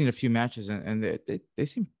I've seen a few matches and they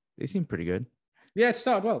seem pretty good. Yeah, it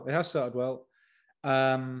started well. It has started well.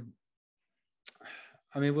 I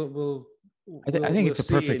mean, we'll I think it's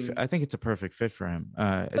a perfect fit for him.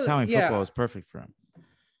 Italian football is perfect for him.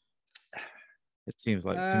 It seems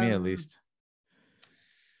like, to me at least.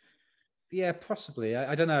 Yeah, possibly.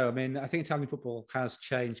 I don't know. I mean, I think Italian football has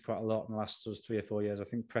changed quite a lot in the last sort of 3 or 4 years. I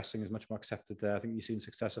think pressing is much more accepted there. I think you've seen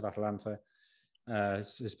success of Atalanta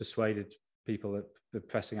has persuaded people that the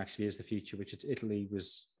pressing actually is the future, which Italy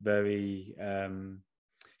was very,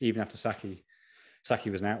 even after Sacchi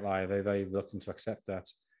was an outlier, very, very reluctant to accept that.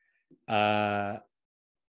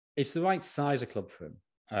 It's the right size of club for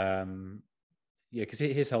him. Because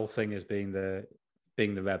his whole thing is being the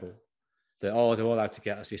rebel. They're all out to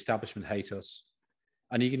get us. The establishment hate us,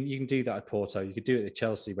 and you can do that at Porto. You could do it at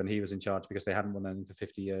Chelsea when he was in charge because they hadn't won anything for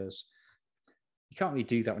 50 years. You can't really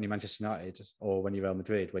do that when you're Manchester United or when you're Real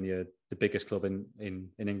Madrid, when you're the biggest club in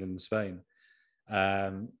England and Spain.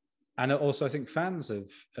 And also, I think fans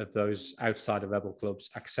of those outside of rebel clubs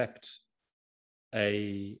accept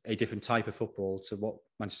a different type of football to what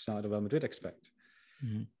Manchester United or Real Madrid expect.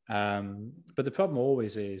 Mm-hmm. But the problem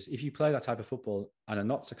always is, if you play that type of football and are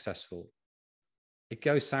not successful, it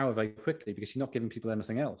goes sour very quickly because you're not giving people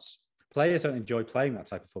anything else. Players don't enjoy playing that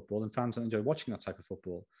type of football, and fans don't enjoy watching that type of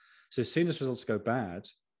football. So as soon as results go bad,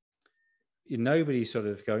 nobody's sort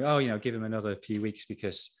of going, oh, give him another few weeks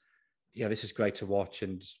because, this is great to watch.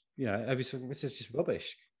 And, this is just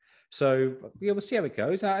rubbish. So, we'll see how it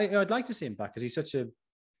goes. I'd like to see him back because he's such a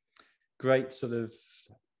great sort of,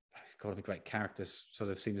 he's got a great character, sort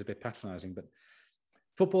of seems a bit patronizing, but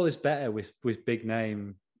football is better with big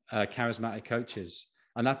name, charismatic coaches.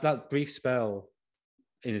 And that brief spell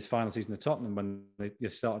in his final season at Tottenham when they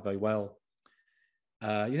started very well,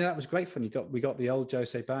 that was great fun. We got the old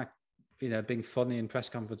Jose back, being funny in press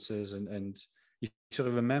conferences, and you sort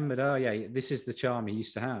of remembered, oh yeah, this is the charm he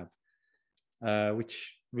used to have,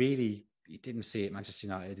 which really you didn't see at Manchester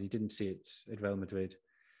United, you didn't see it at Real Madrid.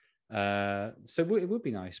 So it would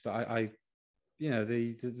be nice, but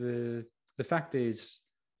the fact is,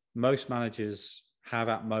 most managers have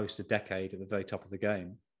at most a decade at the very top of the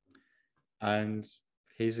game, and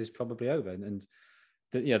his is probably over. And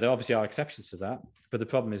there obviously are exceptions to that, but the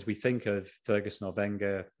problem is we think of Ferguson or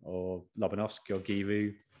Wenger or Lobanovsky or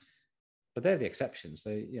Giroud, but they're the exceptions.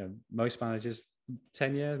 Most managers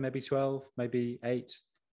 10 years, maybe 12, maybe 8,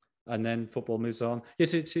 and then football moves on.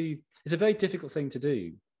 It's a very difficult thing to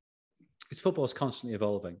do because football is constantly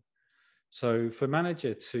evolving. So for a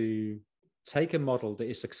manager to take a model that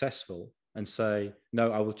is successful and say,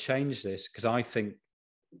 no, I will change this because I think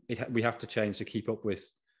we have to change to keep up with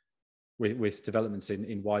developments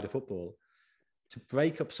in wider football, to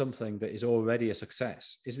break up something that is already a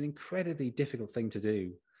success is an incredibly difficult thing to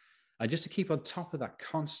do. And just to keep on top of that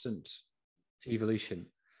constant evolution,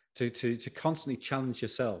 to constantly challenge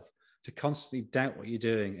yourself, to constantly doubt what you're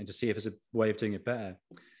doing and to see if there's a way of doing it better.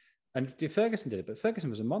 And Ferguson did it, but Ferguson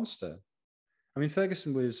was a monster. I mean,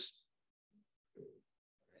 Ferguson was,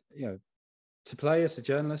 to players, to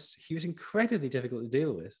journalists, he was incredibly difficult to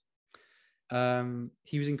deal with.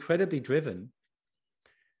 He was incredibly driven.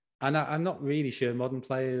 And I'm not really sure modern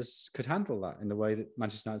players could handle that in the way that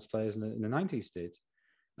Manchester United's players in the 90s did.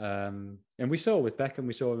 And we saw with Beckham,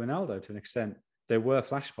 we saw Ronaldo to an extent. There were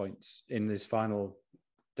flashpoints in this final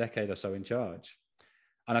decade or so in charge.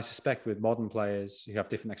 And I suspect with modern players who have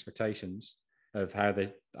different expectations of how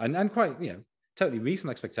they, and quite, totally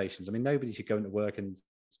reasonable expectations. I mean, nobody should go into work and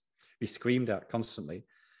be screamed at constantly.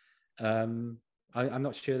 I'm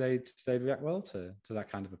not sure they'd react well to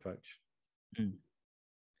that kind of approach. Mm.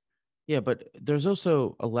 Yeah, but there's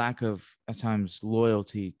also a lack of, at times,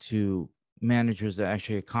 loyalty to managers that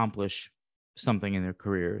actually accomplish something in their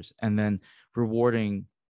careers, and then rewarding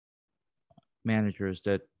managers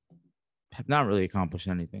that have not really accomplished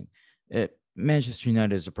anything. Manchester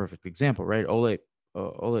United is a perfect example, right? Ole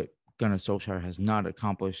Gunnar Solskjaer has not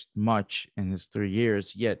accomplished much in his 3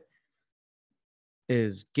 years, yet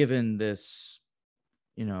is given this,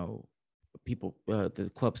 people,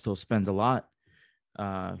 the club still spends a lot.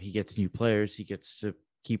 He gets new players. He gets to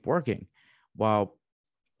keep working. While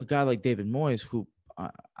a guy like David Moyes, who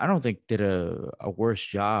I don't think did a worse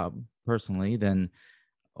job personally than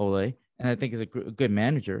Ole, and I think is a good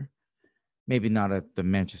manager, maybe not at the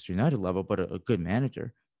Manchester United level, but a good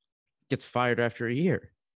manager, gets fired after a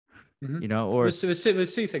year. Mm-hmm. Or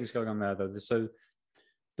there's two things going on there though. So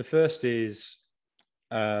the first is,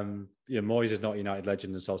 Moyes is not a United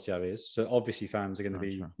legend and Solskjaer is. So obviously fans are going to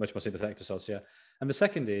be much more sympathetic to Solskjaer. And the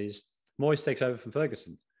second is Moyes takes over from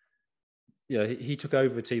Ferguson. He took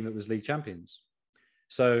over a team that was league champions.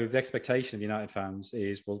 So the expectation of United fans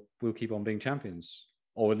is, well, we'll keep on being champions,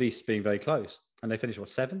 or at least being very close. And they finished,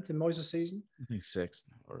 7th in Moyes' season? I think 6th.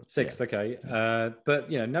 6th, yeah. Okay.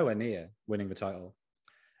 But, nowhere near winning the title.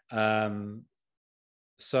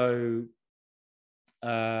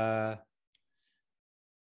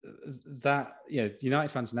 That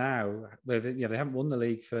United fans now, they haven't won the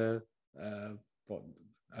league for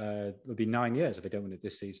it would be 9 years if they don't win it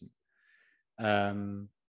this season.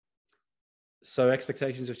 So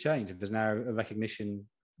expectations have changed. There's now a recognition.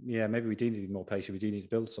 Maybe we do need to be more patient. We do need to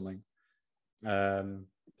build something.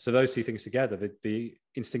 So those two things together, the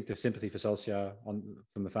instinctive sympathy for Solskjaer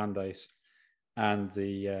from the fan base, and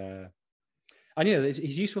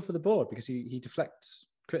he's useful for the board because he deflects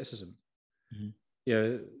criticism.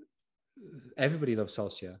 Mm-hmm. Everybody loves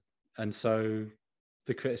Solskjaer, and so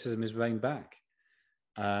the criticism is reined back.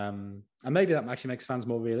 And maybe that actually makes fans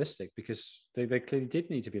more realistic because they clearly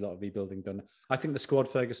did need to be a lot of rebuilding done. I think the squad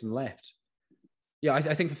Ferguson left. I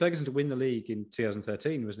think for Ferguson to win the league in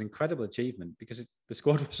 2013 was an incredible achievement because the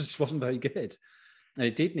squad just wasn't very good. And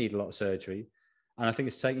it did need a lot of surgery. And I think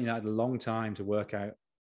it's taken United a long time to work out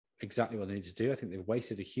exactly what they need to do. I think they've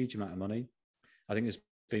wasted a huge amount of money. I think there's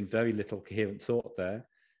been very little coherent thought there.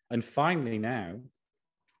 And finally now,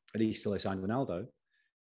 at least till they signed Ronaldo,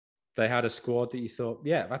 they had a squad that you thought,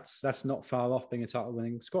 yeah, that's not far off being a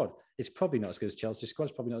title-winning squad. It's probably not as good as Chelsea's squad.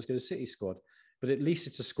 It's probably not as good as City's squad, but at least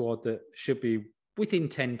it's a squad that should be within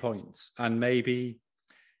 10 points. And maybe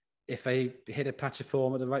if they hit a patch of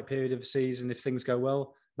form at the right period of the season, if things go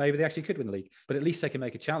well, maybe they actually could win the league. But at least they can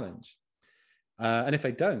make a challenge. And if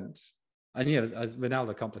they don't, and as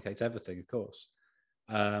Ronaldo complicates everything, of course.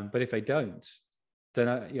 But if they don't, then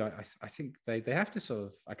I think they have to sort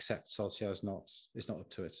of accept Solskjaer is not up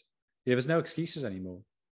to it. There's no excuses anymore.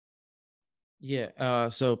 Yeah.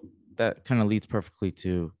 So that kind of leads perfectly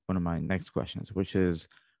to one of my next questions, which is,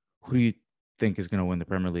 who do you think is going to win the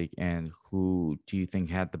Premier League, and who do you think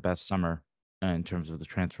had the best summer in terms of the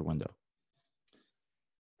transfer window?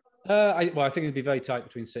 I think it'd be very tight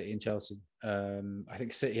between City and Chelsea. I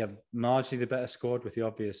think City have marginally the better squad, with the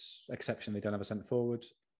obvious exception they don't have a centre forward.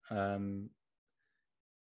 Tuchel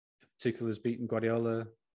has beaten Guardiola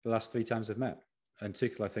the last 3 times they've met, and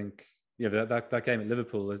Tuchel, I think, that game at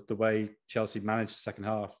Liverpool, the way Chelsea managed the second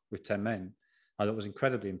half with 10 men, I thought was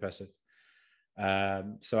incredibly impressive.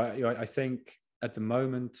 So I think at the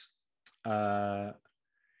moment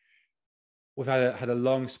we've had a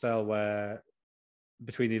long spell where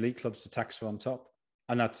between the elite clubs, the tax were on top,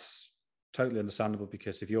 and that's totally understandable,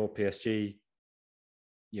 because if you're PSG,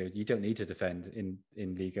 you don't need to defend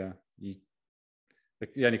in Liga. The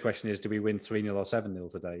only question is, do we win 3-0 or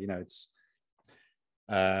 7-0 today? It's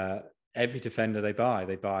every defender they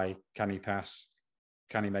buy, can he pass?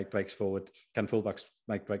 Can he make breaks forward? Can fullbacks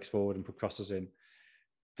make breaks forward and put crosses in?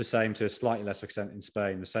 The same, to a slightly lesser extent, in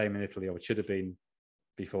Spain. The same in Italy, or it should have been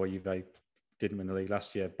before Juve didn't win the league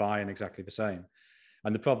last year, buying exactly the same.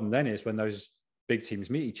 And the problem then is, when those big teams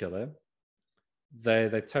meet each other, they're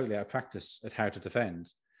totally out of practice at how to defend.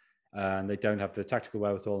 And they don't have the tactical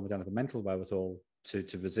wherewithal, and they don't have the mental wherewithal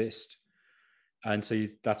to resist. And so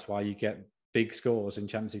that's why you get big scores in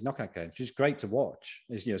Champions League knockout games, which is great to watch.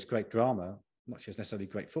 It's great drama, not just necessarily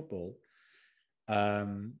great football.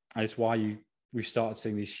 And it's why we've started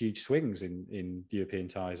seeing these huge swings in European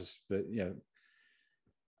ties. That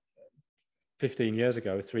 15 years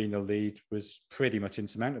ago, a 3-0 lead was pretty much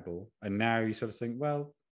insurmountable. And now you sort of think,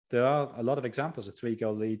 well, there are a lot of examples of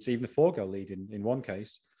 3-goal leads, even a 4-goal lead in one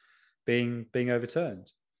case, being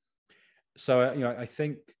overturned. So, I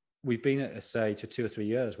think we've been at a stage for 2 or 3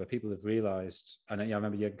 years where people have realised, and I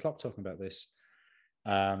remember Jurgen Klopp talking about this,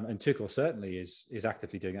 and Tuchel certainly is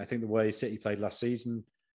actively doing it. I think the way City played last season,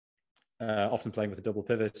 often playing with a double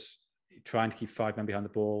pivot, trying to keep 5 men behind the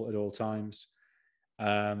ball at all times,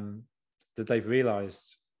 that they've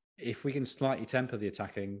realised, if we can slightly temper the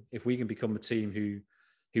attacking, if we can become a team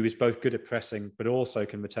who is both good at pressing but also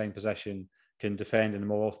can retain possession, can defend in a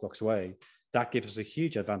more orthodox way, that gives us a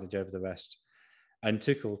huge advantage over the rest. And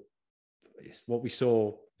Tuchel, what we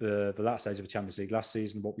saw the last stage of the Champions League last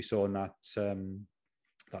season, what we saw in that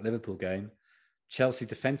Liverpool game, Chelsea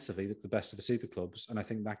defensively looked the best of the super clubs, and I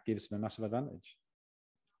think that gives them a massive advantage.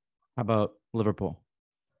 How about Liverpool?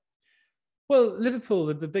 Well, Liverpool,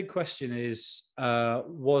 the big question is,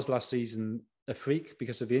 was last season a freak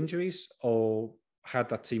because of the injuries, or had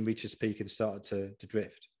that team reached its peak and started to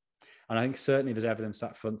drift? And I think certainly there's evidence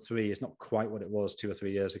that front three is not quite what it was 2 or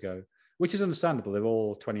 3 years ago, which is understandable. They're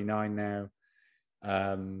all 29 now.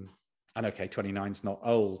 And okay, 29's not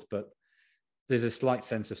old, but there's a slight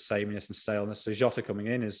sense of sameness and staleness. So Jota coming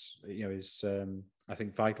in is I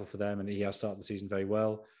think vital for them, and he has started the season very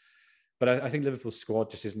well. But I think Liverpool's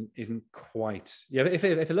squad just isn't quite. Yeah, if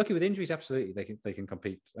they're lucky with injuries, absolutely they can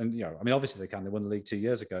compete. And obviously they can. They won the league 2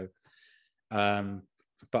 years ago.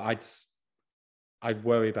 But I'd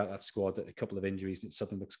worry about that squad. That a couple of injuries,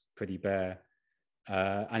 something looks pretty bare,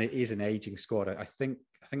 and it is an aging squad. I think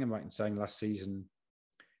I'm right in saying last season,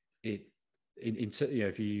 if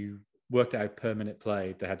you worked out per minute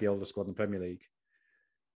played, they had the oldest squad in the Premier League,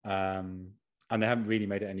 and they haven't really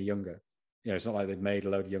made it any younger. It's not like they've made a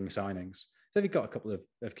load of young signings. So they've got a couple of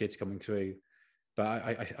kids coming through, but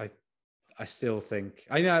I still think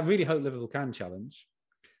I really hope Liverpool can challenge.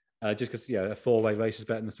 Just because a 4-way race is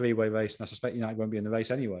better than a 3-way race, and I suspect United won't be in the race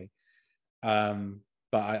anyway.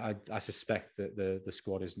 But I suspect that the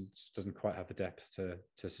squad doesn't quite have the depth to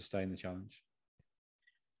sustain the challenge.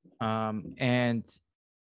 And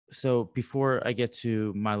so before I get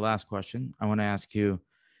to my last question, I want to ask you.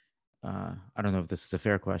 I don't know if this is a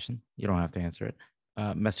fair question. You don't have to answer it.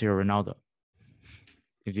 Messi or Ronaldo?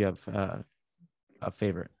 If you have a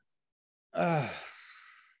favorite.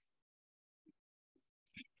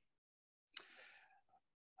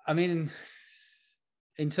 I mean,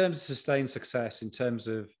 in terms of sustained success, in terms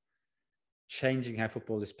of changing how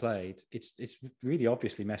football is played, it's really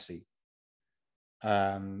obviously Messi.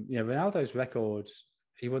 Ronaldo's record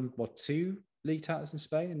he won, what, 2 league titles in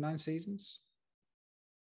Spain in 9 seasons?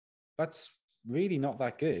 That's really not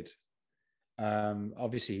that good.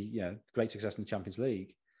 Obviously, great success in the Champions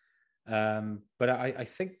League. But I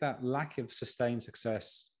think that lack of sustained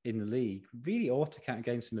success in the league really ought to count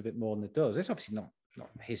against him a bit more than it does. It's obviously not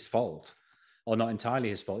his fault, or not entirely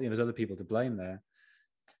his fault. There's other people to blame there.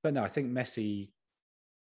 But no, I think Messi,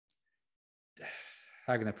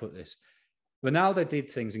 how can I put this? Ronaldo did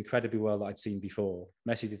things incredibly well that I'd seen before.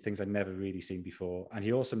 Messi did things I'd never really seen before. And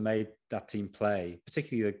he also made that team play,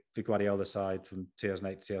 particularly the Guardiola side from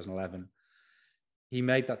 2008 to 2011. He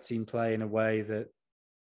made that team play in a way that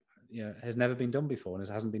has never been done before and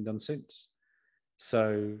hasn't been done since.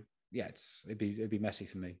 So yeah, it'd be Messi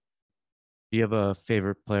for me. Do you have a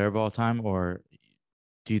favorite player of all time, or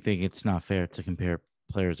do you think it's not fair to compare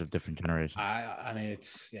players of different generations? I mean,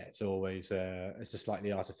 it's always it's a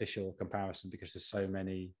slightly artificial comparison because there's so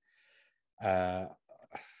many. I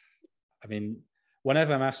mean,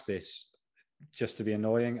 whenever I'm asked this, just to be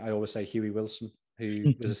annoying, I always say Huey Wilson,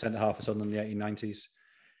 who was a centre half for Sunderland in the 1890s,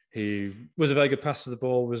 who was a very good passer of the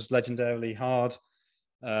ball, was legendarily hard.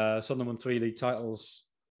 Sunderland won 3 league titles,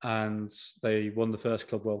 and they won the first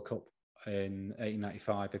Club World Cup in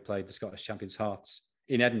 1895. They played the Scottish champions Hearts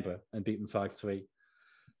in Edinburgh and beat them 5-3.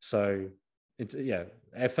 So,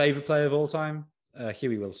 a favourite player of all time,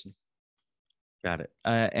 Huey Wilson. Got it.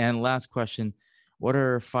 And last question: what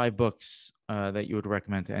are 5 books that you would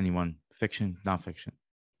recommend to anyone? Fiction, nonfiction.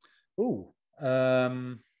 Ooh. I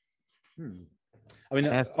mean,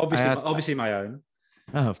 obviously my own.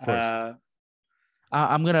 Oh, of course.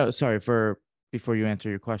 Before you answer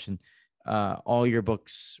your question, all your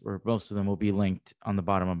books, or most of them, will be linked on the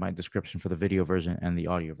bottom of my description for the video version and the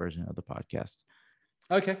audio version of the podcast.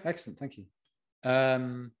 Okay, excellent. Thank you.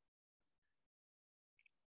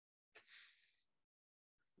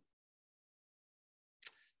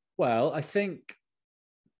 Well, I think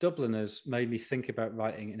Dubliners made me think about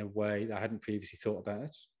writing in a way that I hadn't previously thought about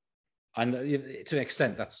it. And to an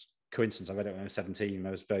extent, that's coincidence. I read it when I was 17 and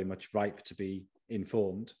I was very much ripe to be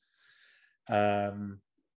informed.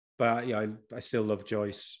 But yeah, I still love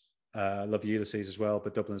Joyce, love Ulysses as well,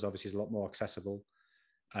 but Dubliners obviously is a lot more accessible.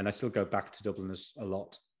 And I still go back to Dubliners a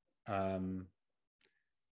lot.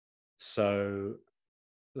 So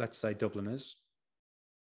let's say Dubliners.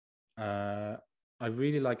 I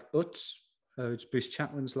really like Utz. It's Bruce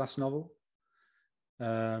Chatwin's last novel,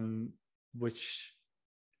 which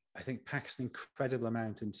I think packs an incredible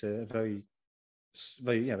amount into a very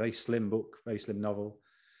slim book, very slim novel.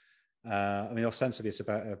 I mean, ostensibly, it's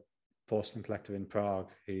about a porcelain collector in Prague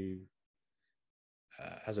who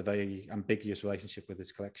has a very ambiguous relationship with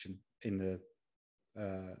his collection in the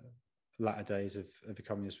latter days of the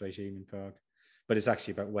communist regime in Prague. But it's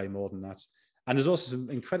actually about way more than that. And there's also some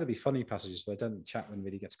incredibly funny passages that I don't think Chatwin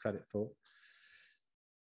really gets credit for.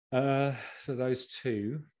 So those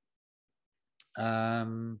 2. I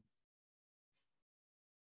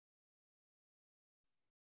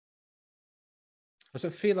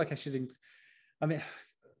sort of feel like I should.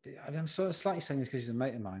 I'm sort of slightly saying this because he's a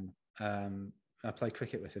mate of mine. I play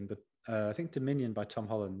cricket with him, but I think Dominion by Tom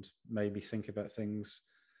Holland made me think about things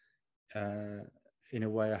in a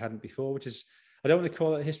way I hadn't before, which is, I don't want to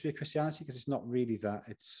call it a history of Christianity because it's not really that.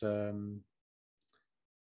 It's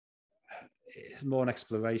more an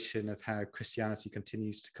exploration of how Christianity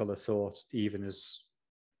continues to colour thought, even as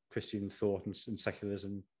Christian thought and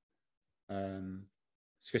secularism,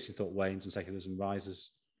 Christian thought wanes and secularism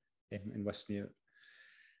rises in Western Europe.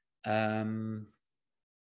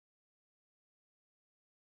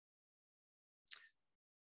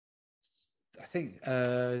 I think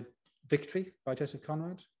Victory by Joseph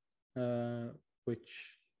Conrad,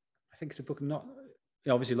 which I think is a book not.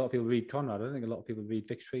 Obviously, a lot of people read Conrad. I don't think a lot of people read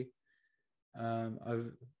Victory. I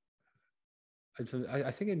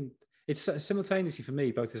think it's simultaneously for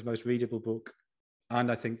me both his most readable book,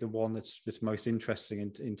 and I think the one that's most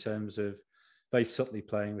interesting in terms of very subtly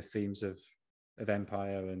playing with themes of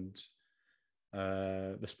empire and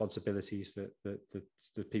responsibilities that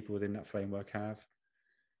the people within that framework have.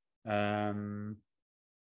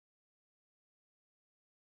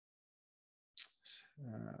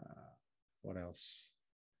 What else?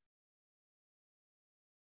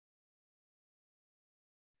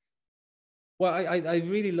 Well, I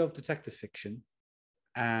really love detective fiction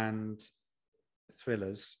and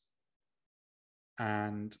thrillers.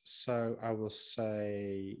 And so I will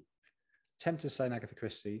say, tempted to say Agatha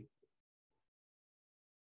Christie.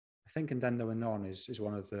 I think And Then There Were None is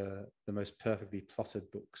one of the most perfectly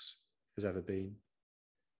plotted books there's ever been.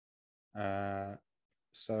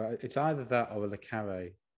 So it's either that or Le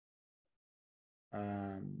Carré.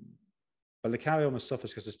 but the carry almost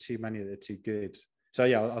suffers because there's too many that are too good. So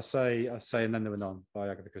yeah, I'll say And Then There Were None by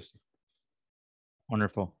Agatha Christie.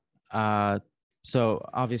 Wonderful. So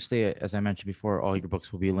obviously, as I mentioned before, all your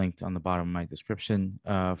books will be linked on the bottom of my description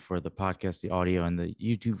for the podcast, the audio, and the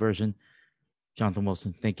YouTube version. Jonathan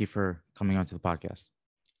Wilson, thank you for coming onto the podcast.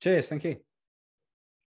 Cheers. Thank you.